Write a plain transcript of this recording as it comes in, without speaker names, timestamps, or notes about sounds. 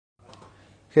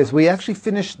Okay, so we actually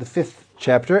finished the 5th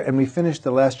chapter, and we finished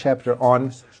the last chapter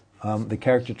on the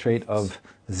character trait of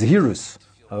zehirus,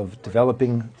 of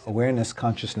developing awareness,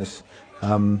 consciousness.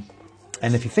 And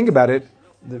if you think about it,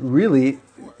 really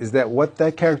is that what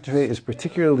that character trait is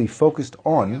particularly focused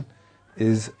on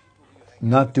is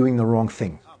not doing the wrong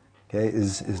thing. Okay,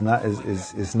 is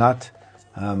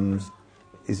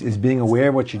being aware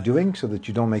of what you're doing so that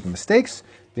you don't make mistakes,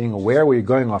 being aware where you're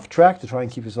going off track to try and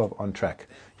keep yourself on track.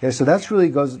 Okay, so that's really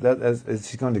goes, that, as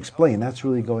he's going to explain, that's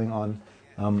really going on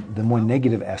the more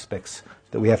negative aspects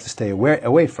that we have to stay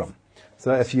away from.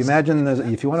 So if you imagine,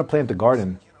 if you want to plant a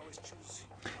garden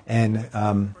and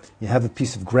you have a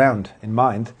piece of ground in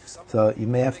mind, so you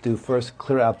may have to first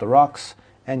clear out the rocks,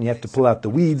 and you have to pull out the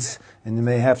weeds, and you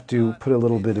may have to put a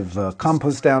little bit of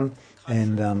compost down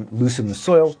and loosen the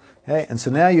soil. Okay? And so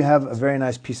now you have a very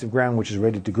nice piece of ground which is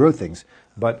ready to grow things.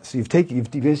 But so you've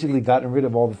basically gotten rid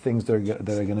of all the things that are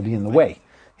going to be in the way.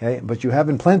 Okay? But you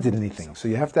haven't planted anything. So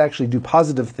you have to actually do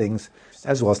positive things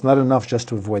as well. It's not enough just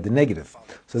to avoid the negative.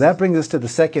 So that brings us to the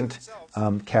second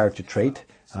character trait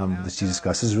which he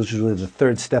discusses, which is really the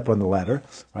third step on the ladder.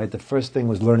 Right? The first thing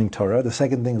was learning Torah. The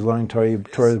second thing is learning Torah.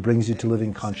 Torah brings you to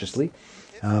living consciously.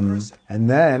 And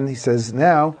then he says,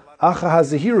 now, Acha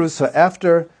HaZehirus, so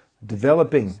after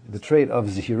developing the trait of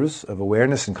Zehirus, of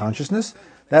awareness and consciousness,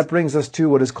 that brings us to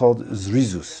what is called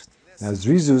Zrizus. Now,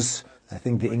 Zrizus, I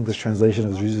think the English translation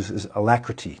of Zrizus is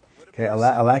alacrity. Okay,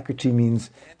 alacrity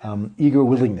means eager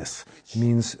willingness. It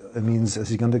means, as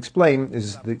he's going to explain,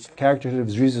 is the character of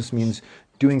Zrizus means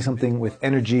doing something with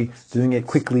energy, doing it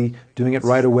quickly, doing it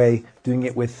right away, doing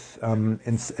it with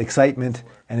excitement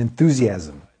and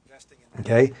enthusiasm.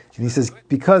 Okay, and he says,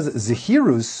 because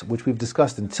Zehirus, which we've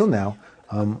discussed until now,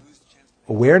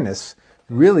 awareness,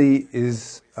 really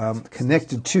is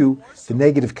connected to the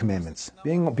negative commandments.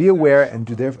 Be aware and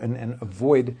and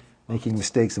avoid making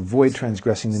mistakes, avoid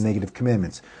transgressing the negative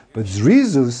commandments. But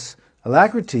Zrizus,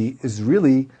 alacrity, is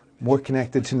really more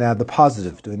connected to now the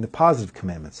positive, doing the positive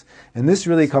commandments. And this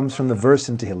really comes from the verse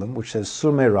in Tehillim, which says,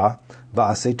 Sur me'ra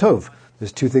va'aseh tov.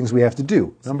 There's two things we have to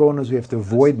do. Number one is we have to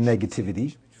avoid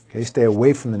negativity. Okay, stay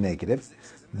away from the negative.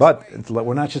 But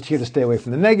we're not just here to stay away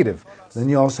from the negative. Then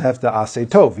you also have to aseh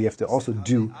tov. You have to also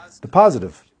do the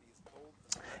positive.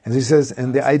 And he says,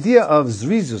 and the idea of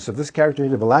zrizus, of this character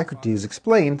of alacrity, is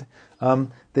explained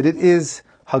that it is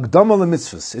hagdama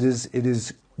lemitzvahs. It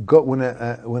is when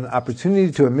an opportunity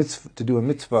to do a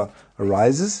mitzvah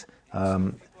arises,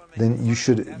 then you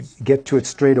should get to it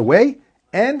straight away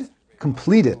and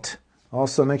complete it.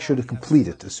 Also, make sure to complete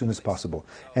it as soon as possible.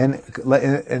 And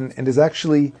is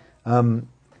actually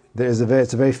it's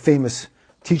a very famous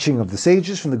teaching of the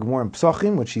sages from the Gemara and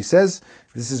Pesachim, which he says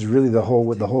this is really which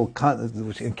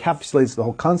encapsulates the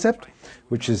whole concept,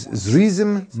 which is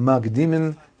zrizim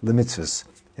magdimin lemitzvahs,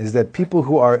 is that people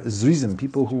who are zrizim,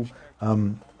 people who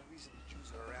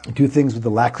do things with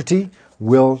alacrity,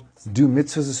 will do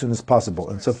mitzvahs as soon as possible.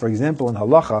 And so, for example, in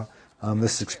halacha,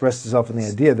 this expresses itself in the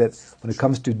idea that when it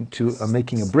comes to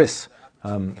making a bris,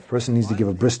 a person needs to give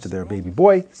a bris to their baby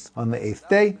boy on the 8th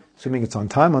day, assuming it's on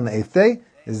time on the 8th day,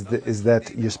 is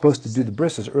that you're supposed to do the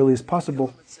bris as early as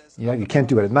possible. You can't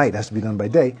do it at night, it has to be done by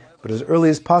day, but as early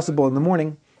as possible in the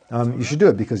morning, you should do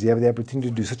it, because you have the opportunity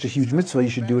to do such a huge mitzvah, you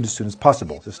should do it as soon as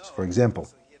possible, just for example.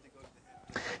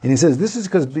 And he says this is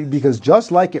because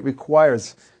just like it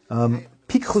requires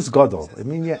pikchus gadol,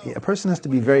 a person has to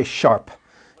be very sharp,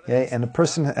 okay? And a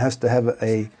person has to have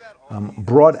a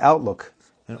broad outlook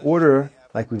in order,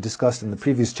 like we've discussed in the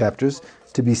previous chapters,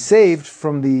 to be saved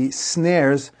from the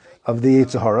snares of the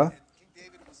Yetzer Hara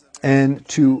and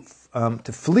to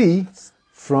flee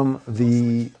from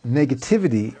the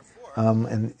negativity,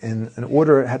 and in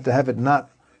order to have it not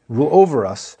rule over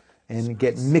us and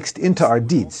get mixed into our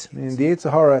deeds. The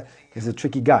Yetzer Hara is a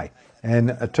tricky guy, and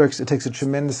it takes a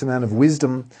tremendous amount of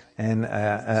wisdom and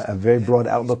a very broad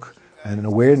outlook and an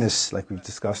awareness, like we've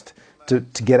discussed, to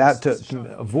get out, to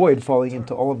avoid falling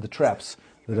into all of the traps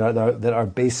that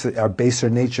our baser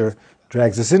nature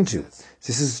drags us into.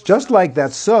 This is just like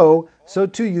that. So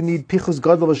too, you need pichus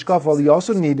gadol v'shkafal. You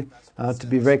also need to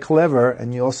be very clever,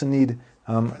 and you also need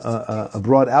a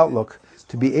broad outlook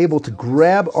to be able to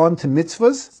grab onto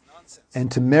mitzvahs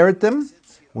and to merit them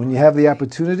when you have the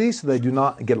opportunity, so they do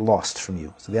not get lost from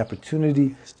you. So the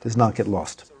opportunity does not get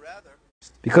lost.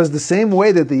 Because the same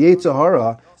way that the Yetzer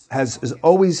Hara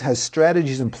always has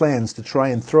strategies and plans to try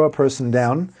and throw a person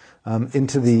down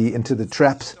into the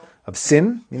traps of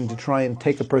sin, meaning to try and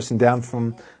take a person down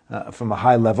from a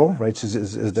high level, right,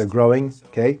 as they're growing,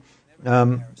 okay,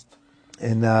 and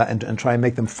try and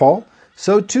make them fall.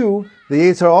 So too, the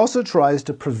Yetzer Hara also tries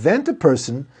to prevent a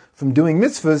person from doing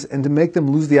mitzvahs and to make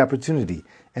them lose the opportunity.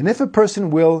 And if a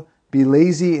person will be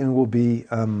lazy and will be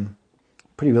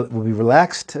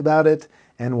relaxed about it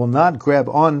and will not grab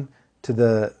on to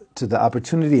the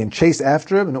opportunity and chase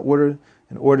after them in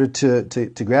order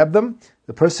to grab them,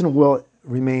 the person will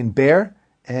remain bare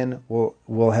and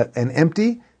will have and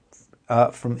empty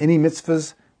from any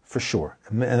mitzvahs for sure.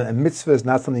 A mitzvah is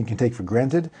not something you can take for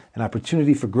granted. An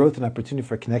opportunity for growth, an opportunity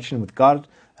for connection with God,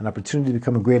 an opportunity to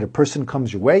become a greater person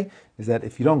comes your way, is that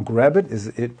if you don't grab it,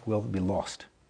 it will be lost.